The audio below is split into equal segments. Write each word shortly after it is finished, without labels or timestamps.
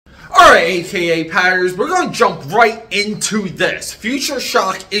Alright, AKA Patters, we're going to jump right into this. Future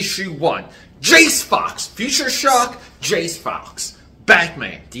Shock Issue 1. Jace Fox. Future Shock, Jace Fox.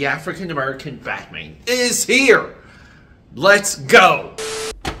 Batman, the African-American Batman, is here. Let's go.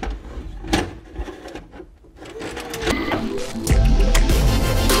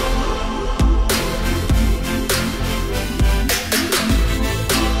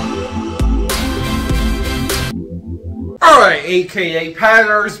 Alright, AKA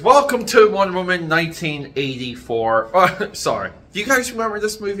Patters, welcome to Wonder Woman 1984. Sorry, do you guys remember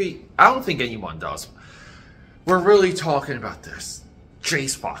this movie? I don't think anyone does. We're really talking about this.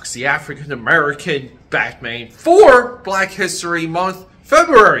 Jace Fox, the African-American Batman for Black History Month,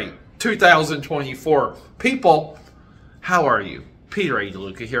 February 2024. People, how are you? Peter A.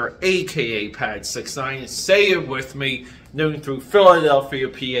 DeLuca here, AKA Pad69. Say it with me, known through Philadelphia,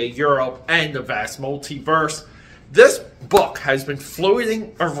 PA, Europe, and the vast multiverse. This book has been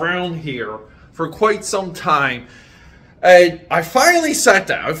floating around here for quite some time, and I finally sat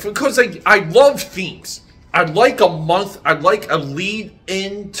down because I love themes. I'd like a month, I'd like a lead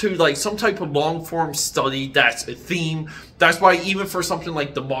into like some type of long form study that's a theme. That's why even for something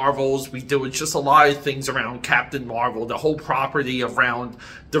like the Marvels, we do just a lot of things around Captain Marvel, the whole property around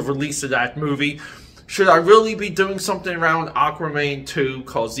the release of that movie. Should I really be doing something around Aquaman 2?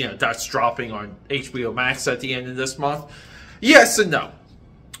 Because, you know, that's dropping on HBO Max at the end of this month. Yes and no.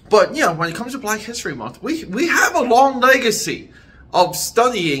 But, you know, when it comes to Black History Month, we have a long legacy of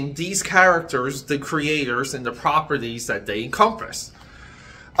studying these characters, the creators, and the properties that they encompass.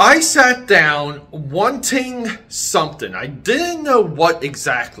 I sat down wanting something. I didn't know what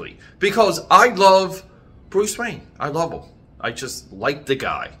exactly. Because I love Bruce Wayne. I love him. I just like the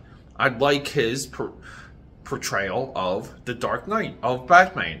guy. I like his portrayal of the Dark Knight, of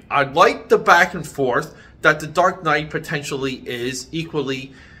Batman. I like the back and forth that the Dark Knight potentially is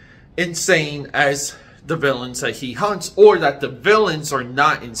equally insane as the villains that he hunts, or that the villains are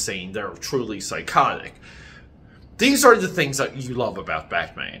not insane, they're truly psychotic. These are the things that you love about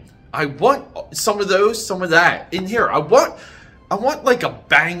Batman. I want some of those, some of that in here. I want like a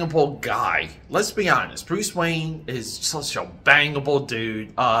bangable guy. Let's be honest. Bruce Wayne is such a bangable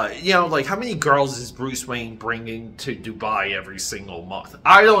dude. You know, like how many girls is Bruce Wayne bringing to Dubai every single month?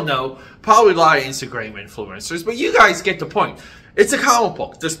 I don't know. Probably a lot of Instagram influencers, but you guys get the point. It's a comic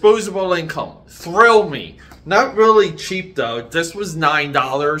book. Disposable income. Thrill me. Not really cheap though. This was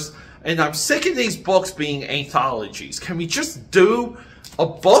 $9. And I'm sick of these books being anthologies. Can we just do a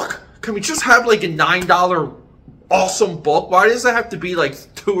book? Can we just have like a $9 awesome book? Why does it have to be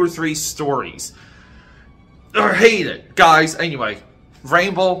like 2 or 3 stories? I hate it. Guys, anyway,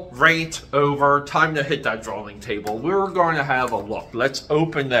 Rainbow, rant over. Time to hit that drawing table. We're going to have a look. Let's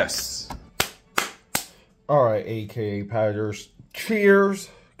open this. Alright, AKA Patters. Cheers.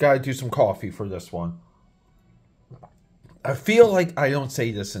 Gotta do some coffee for this one. I feel like I don't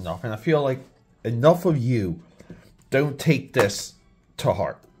say this enough, and I feel like enough of you don't take this to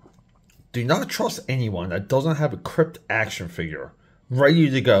heart. Do not trust anyone that doesn't have a Crypt action figure ready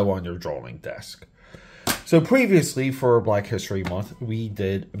to go on your drawing desk. So previously for Black History Month, we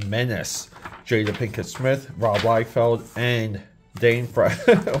did Menace, Jada Pinkett Smith, Rob Liefeld, and Dane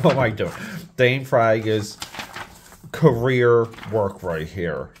What am I doing? Dane Fraga's career work right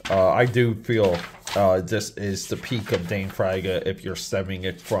here. I do feel this is the peak of Dane Fraga if you're stemming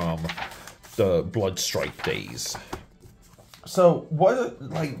it from the Bloodstrike days. So what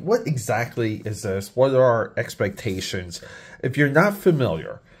exactly is this? What are our expectations? If you're not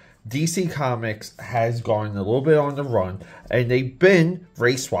familiar, DC Comics has gone a little bit on the run, and they've been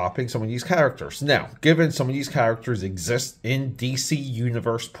race swapping some of these characters. Now, given some of these characters exist in DC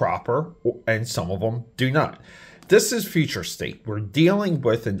Universe proper, and some of them do not. This is future state. We're dealing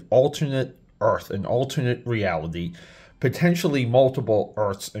with an alternate Earth, an alternate reality, potentially multiple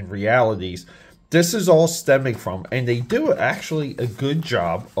Earths and realities. This is all stemming from, and they do actually a good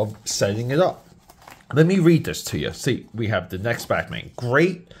job of setting it up. Let me read this to you. See, we have the next Batman.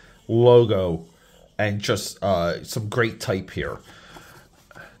 Great logo and just some great type here.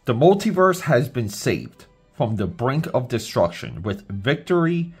 The multiverse has been saved from the brink of destruction. With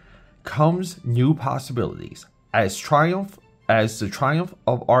victory comes new possibilities. As the triumph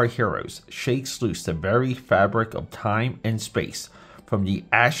of our heroes shakes loose the very fabric of time and space, from the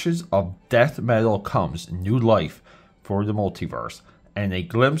ashes of death metal comes new life for the multiverse, and a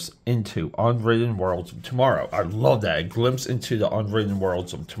glimpse into unwritten worlds of tomorrow. I love that, a glimpse into the unwritten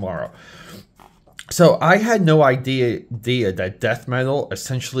worlds of tomorrow. So I had no idea that death metal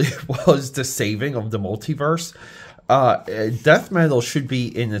essentially was the saving of the multiverse. Death metal should be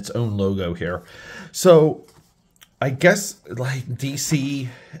in its own logo here. So I guess like DC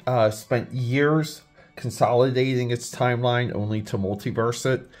spent years consolidating its timeline only to multiverse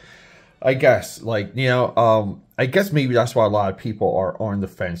it. I guess, like, you know, I guess maybe that's why a lot of people are on the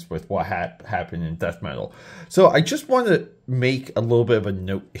fence with what happened in Death Metal. So I just want to make a little bit of a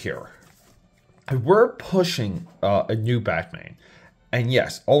note here. We're pushing a new Batman. And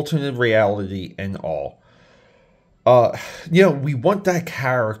yes, alternate reality and all. You know, we want that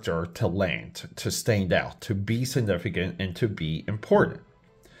character to land, to stand out, to be significant, and to be important.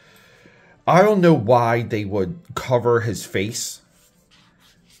 I don't know why they would cover his face.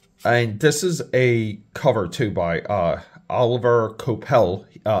 And this is a cover, too, by Oliver Coipel.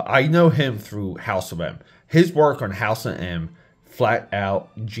 I know him through House of M. His work on House of M, flat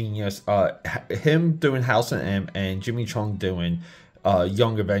out genius. Him doing House of M and Jimmy Chung doing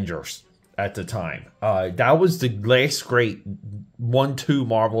Young Avengers at the time. That was the last great 1-2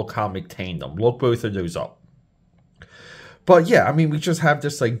 Marvel comic tandem. Look both of those up. But yeah, I mean, we just have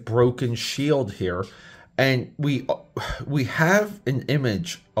this like broken shield here. And we have an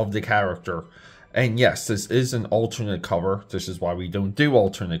image of the character. And yes, this is an alternate cover. This is why we don't do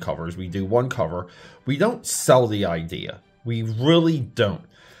alternate covers. We do one cover. We don't sell the idea. We really don't.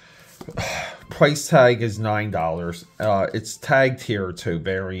 Price tag is $9. It's tagged here to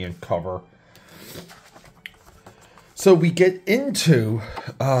variant cover. So we get into,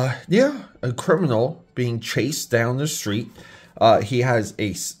 a criminal being chased down the street. He has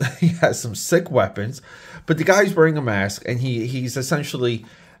some sick weapons, but the guy's wearing a mask, and he's essentially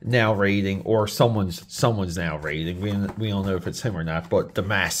narrating, or someone's narrating. We don't know if it's him or not, but the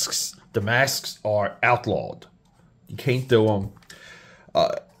masks are outlawed. You can't do them.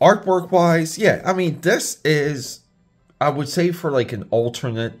 Artwork wise, yeah, I mean, this is, I would say, for like an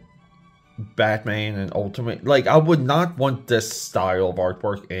alternate Batman and Ultimate, like, I would not want this style of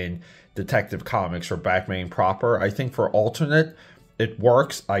artwork in Detective Comics or Batman proper. I think for alternate, it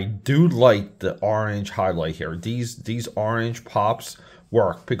works. I do like the orange highlight here. These orange pops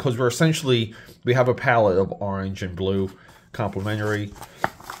work because we have a palette of orange and blue complementary.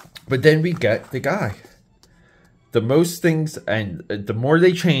 But then we get the guy. The most things, and the more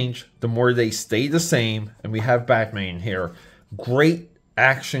they change, the more they stay the same. And we have Batman here. Great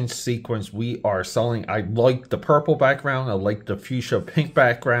action sequence we are selling. I like the purple background. I like the fuchsia pink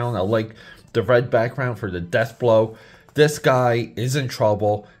background. I like the red background for the death blow. This guy is in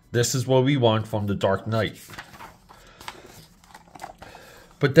trouble. This is what we want from the Dark Knight.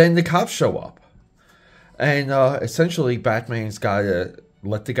 But then the cops show up. And essentially Batman's got to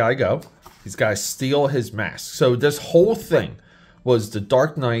let the guy go. He's got to steal his mask. So this whole thing was the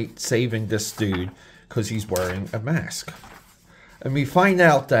Dark Knight saving this dude because he's wearing a mask. And we find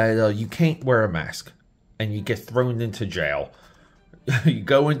out that you can't wear a mask. And you get thrown into jail. You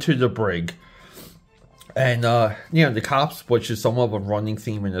go into the brig. And, the cops, which is somewhat of a running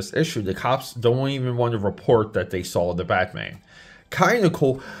theme in this issue, the cops don't even want to report that they saw the Batman. Kind of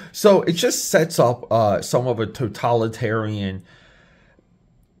cool. So it just sets up some of a totalitarian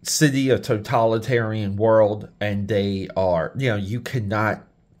city, a totalitarian world. And they are, you cannot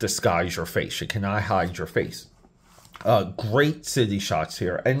disguise your face. You cannot hide your face. Great city shots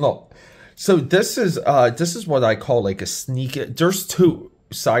here. And look, so this is what I call like a sneak. There's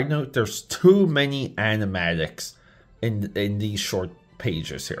side note, there's too many animatics in these short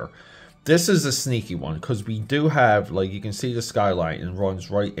pages here. This is a sneaky one because we do have, like, you can see the skyline and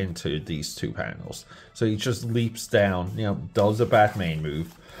runs right into these two panels. So he just leaps down, does a Batman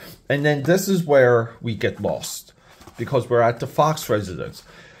move. And then this is where we get lost because we're at the Fox residence.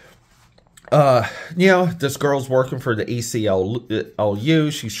 This girl's working for the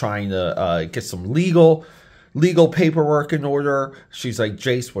ACLU. She's trying to get some legal paperwork in order. She's like,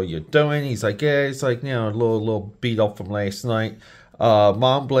 Jace, what are you doing? He's like, yeah. He's like, a little beat up from last night.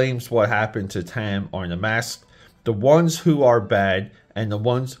 Mom blames what happened to Tam on the mask. The ones who are bad and the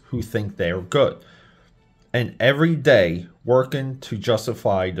ones who think they're good. And every day, working to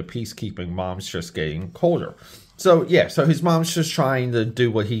justify the peacekeeping, Mom's just getting colder. So, yeah, so his mom's just trying to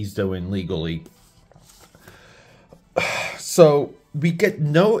do what he's doing legally. So, we get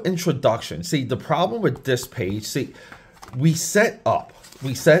no introduction. See, the problem with this page, we set up,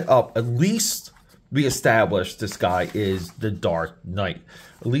 at least we established this guy is the Dark Knight.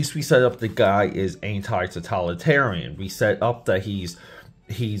 At least we set up the guy is anti-totalitarian. We set up that he's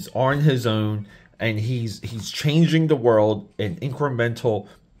on his own and he's changing the world in incremental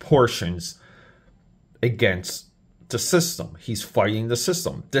portions against the system. He's fighting the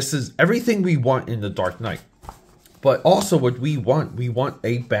system. This is everything we want in the Dark Knight. But also what we want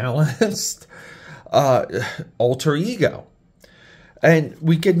a balanced alter ego. And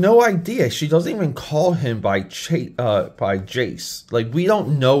we get no idea. She doesn't even call him by Jace. Like, we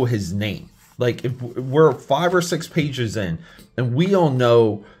don't know his name. Like, if we're 5 or 6 pages in, and we don't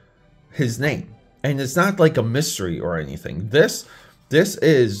know his name. And it's not like a mystery or anything. This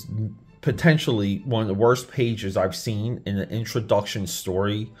is potentially one of the worst pages I've seen in an introduction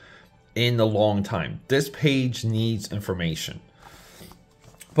story in a long time. This page needs information.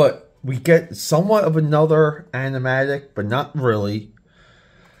 But we get somewhat of another animatic, but not really.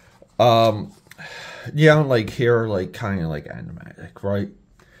 Yeah, like here, like kind of like animatic, right?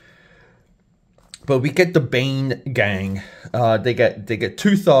 But we get the Bane gang. They get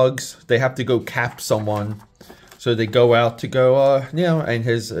 2 thugs. They have to go cap someone. So they go out to go, you know, and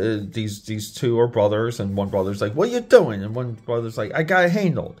his these 2 are brothers, and one brother's like, "What are you doing?" And one brother's like, "I got it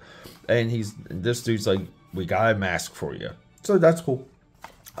handled." And this dude's like, "We got a mask for you." So that's cool.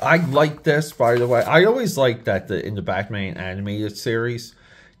 I like this, by the way. I always like that in the Batman animated series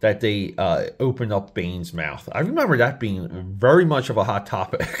that they open up Bane's mouth. I remember that being very much of a hot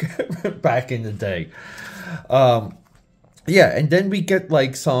topic back in the day. Yeah, and then we get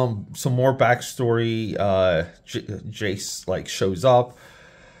like some more backstory. Jace like shows up.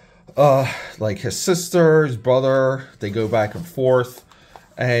 Like his sister, his brother, they go back and forth.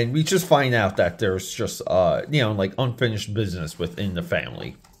 And we just find out that there's just, you know, like unfinished business within the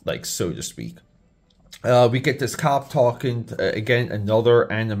family, like so to speak. We get this cop talking, again, another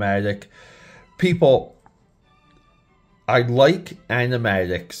animatic. People, I like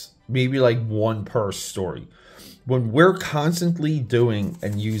animatics, maybe like 1 per story. When we're constantly doing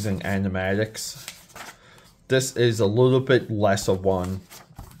and using animatics, this is a little bit less of one.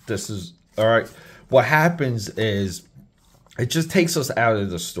 This is, all right. What happens is it just takes us out of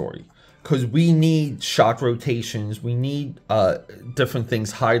the story because we need shot rotations. We need different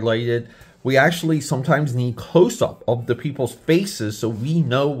things highlighted. We actually sometimes need close-up of the people's faces so we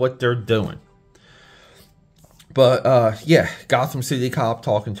know what they're doing. But yeah, Gotham City cop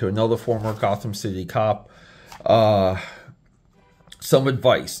talking to another former Gotham City cop. Some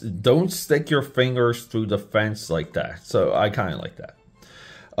advice: don't stick your fingers through the fence like that. So I kind of like that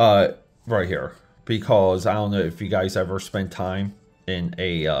right here, because I don't know if you guys ever spent time in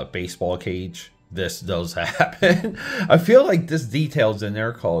a baseball cage. This does happen. I feel like this detail's in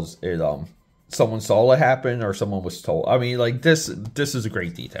there because it someone saw it happen or someone was told. I mean, like this is a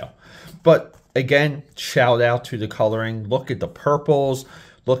great detail. But again, shout out to the coloring. Look at the purples.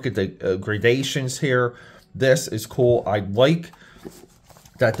 Look at the gradations here. This is cool. I like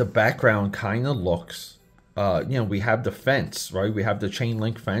that the background kind of looks, you know, we have the fence, right? We have the chain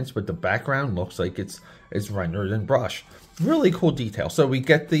link fence, but the background looks like it's rendered in brush. Really cool detail. So we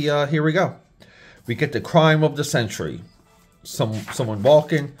get the, here we go. We get the crime of the century. Someone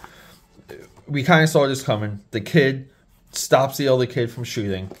walking. We kind of saw this coming. The kid stops the other kid from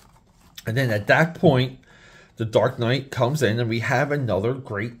shooting. And then at that point, the Dark Knight comes in and we have another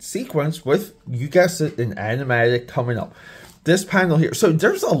great sequence with, you guessed it, an animatic coming up. This panel here. So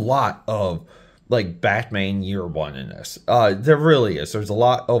there's a lot of like Batman Year One in this. There really is. There's a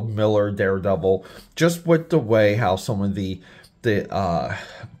lot of Miller, Daredevil, just with the way how some of the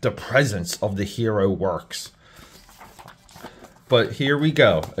presence of the hero works. But here we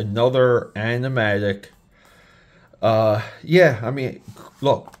go, another animatic. Yeah, I mean,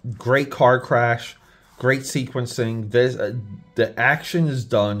 look, great car crash, great sequencing. This the action is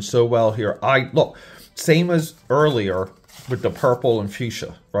done so well here. Look, same as earlier with the purple and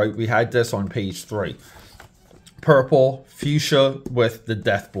fuchsia, right? We had this on page 3. Purple, fuchsia with the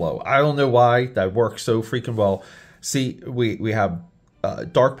death blow. I don't know why that works so freaking well. See, we have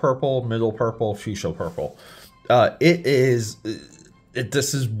dark purple, middle purple, fuchsia purple. This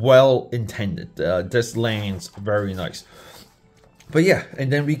is well intended. This lands very nice. But yeah,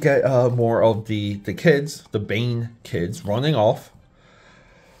 and then we get more of the kids, the Bane kids running off.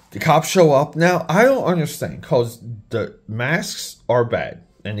 The cops show up. Now, I don't understand, because the masks are bad.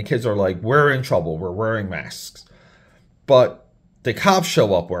 And the kids are like, we're in trouble. We're wearing masks. But the cops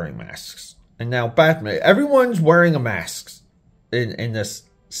show up wearing masks. And now Batman, everyone's wearing a mask in this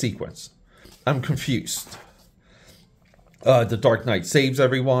sequence. I'm confused. The Dark Knight saves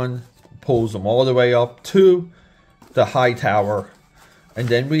everyone, pulls them all the way up to the high tower. And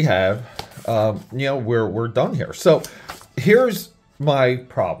then we have, you know, we're done here. So here's my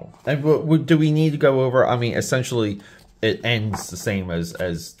problem. And what do we need to go over? I mean, essentially, it ends the same as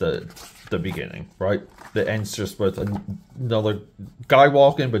the beginning, right? It ends just with another guy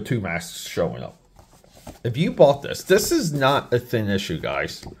walking, but 2 masks showing up. If you bought this, this is not a thin issue,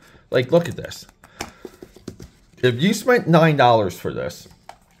 guys. Like, look at this. If you spent $9 for this,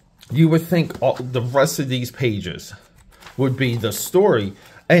 you would think the rest of these pages would be the story.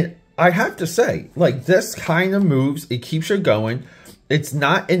 And I have to say, like, this kind of moves, it keeps you going. It's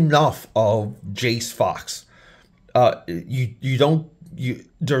not enough of Jace Fox.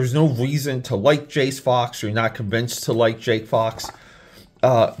 There's no reason to like Jace Fox. You're not convinced to like Jake Fox.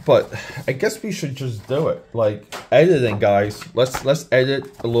 But I guess we should just do it. Like, editing, guys. Let's edit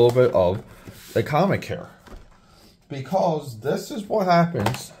a little bit of the comic here. Because this is what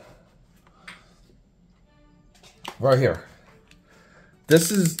happens right here.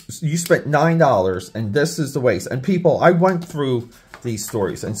 This is, you spent $9 and this is the waste. And people, I went through these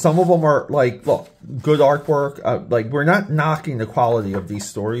stories and some of them are like, look, good artwork. Like, we're not knocking the quality of these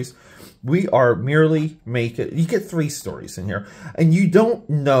stories. We are merely making, you get 3 stories in here and you don't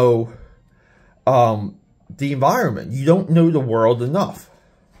know the environment. You don't know the world enough.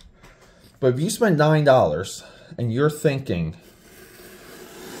 But if you spend $9 and you're thinking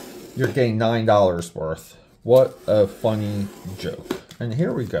you're getting $9 worth, what a funny joke. And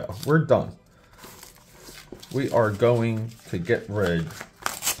here we go. We're done. We are going to get rid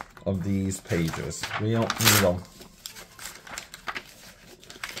of these pages. We don't need them.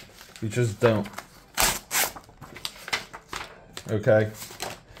 We just don't. Okay.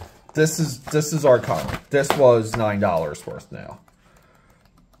 This is our comic. This was $9 worth now.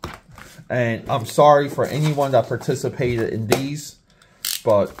 And I'm sorry for anyone that participated in these,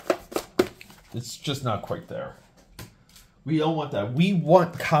 but it's just not quite there. We don't want that. We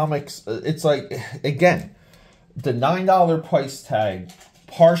want comics. It's like, again, the $9 price tag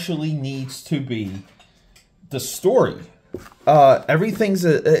partially needs to be the story. Everything's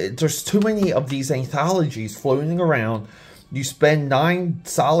there's too many of these anthologies floating around. You spend $9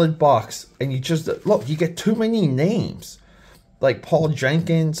 solid bucks and you just look, you get too many names like Paul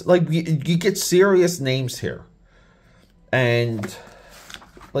Jenkins. Like, you get serious names here, and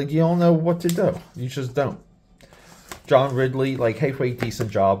like, you don't know what to do. You just don't. John Ridley, like, halfway decent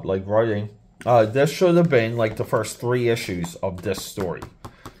job, like, writing. This should have been like the first 3 issues of this story,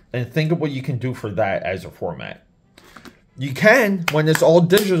 and think of what you can do for that as a format. You can, when it's all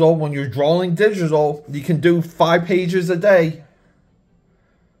digital, when you're drawing digital, you can do 5 pages a day.